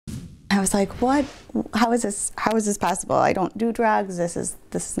I was like, what? How is this possible? I don't do drugs. This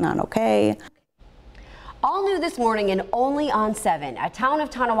is not okay. All new this morning and only on 7, a Town of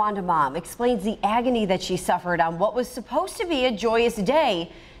Tonawanda mom explains the agony that she suffered on what was supposed to be a joyous day,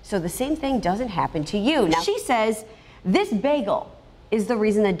 so the same thing doesn't happen to you. Now, she says this bagel is the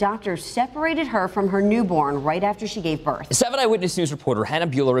reason the doctors separated her from her newborn right after she gave birth. 7 Eyewitness News reporter Hannah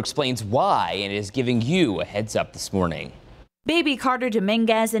Bueller explains why and is giving you a heads up this morning. Baby Carter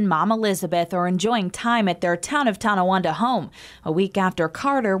Dominguez and Mom Elizabeth are enjoying time at their Town of Tonawanda home a week after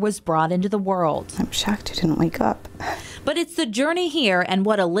Carter was brought into the world. I'm shocked he didn't wake up. But it's the journey here and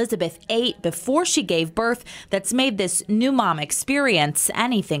what Elizabeth ate before she gave birth that's made this new mom experience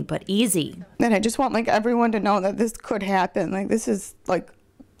anything but easy. And I just want everyone to know that this could happen. This is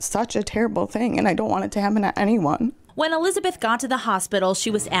such a terrible thing, and I don't want it to happen to anyone. When Elizabeth got to the hospital, she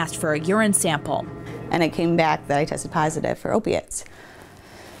was asked for a urine sample. And it came back that I tested positive for opiates.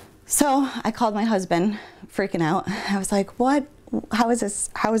 So I called my husband, freaking out. I was like, what? How is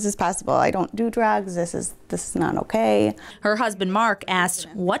this possible? I don't do drugs. This is not okay. Her husband, Mark, asked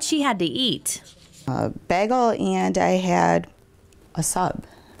what she had to eat. A bagel, and I had a sub.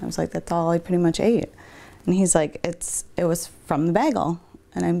 I was like, that's all I pretty much ate. And he's like, it was from the bagel.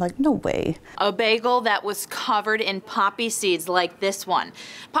 And I'm like, no way. A bagel that was covered in poppy seeds like this one.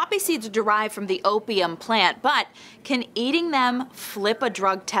 Poppy seeds are derived from the opium plant, but can eating them flip a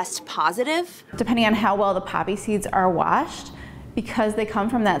drug test positive? Depending on how well the poppy seeds are washed, because they come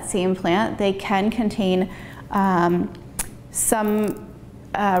from that same plant, they can contain some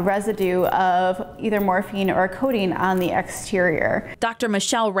residue of either morphine or codeine on the exterior. Dr.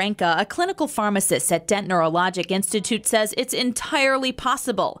 Michelle Ranka, a clinical pharmacist at Dent Neurologic Institute, says it's entirely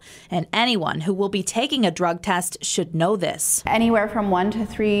possible, and anyone who will be taking a drug test should know this. Anywhere from 1 to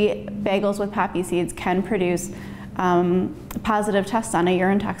 3 bagels with poppy seeds can produce positive tests on a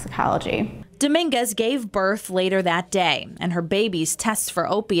urine toxicology. Dominguez gave birth later that day, and her baby's tests for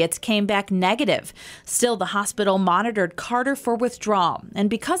opiates came back negative. Still, the hospital monitored Carter for withdrawal, and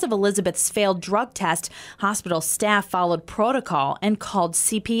because of Elizabeth's failed drug test, hospital staff followed protocol and called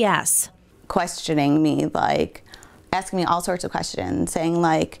CPS. Questioning me, asking me all sorts of questions, saying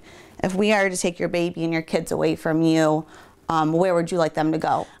if we are to take your baby and your kids away from you, where would you like them to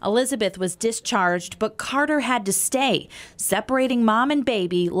go? Elizabeth was discharged, but Carter had to stay, separating mom and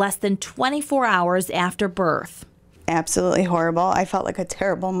baby less than 24 hours after birth. Absolutely horrible. I felt like a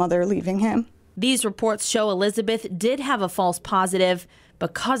terrible mother leaving him. These reports show Elizabeth did have a false positive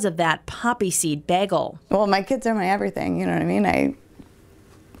because of that poppy seed bagel. Well, my kids are my everything, you know what I mean? I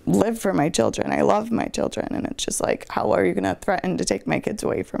live for my children. I love my children, and it's just how are you going to threaten to take my kids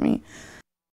away from me?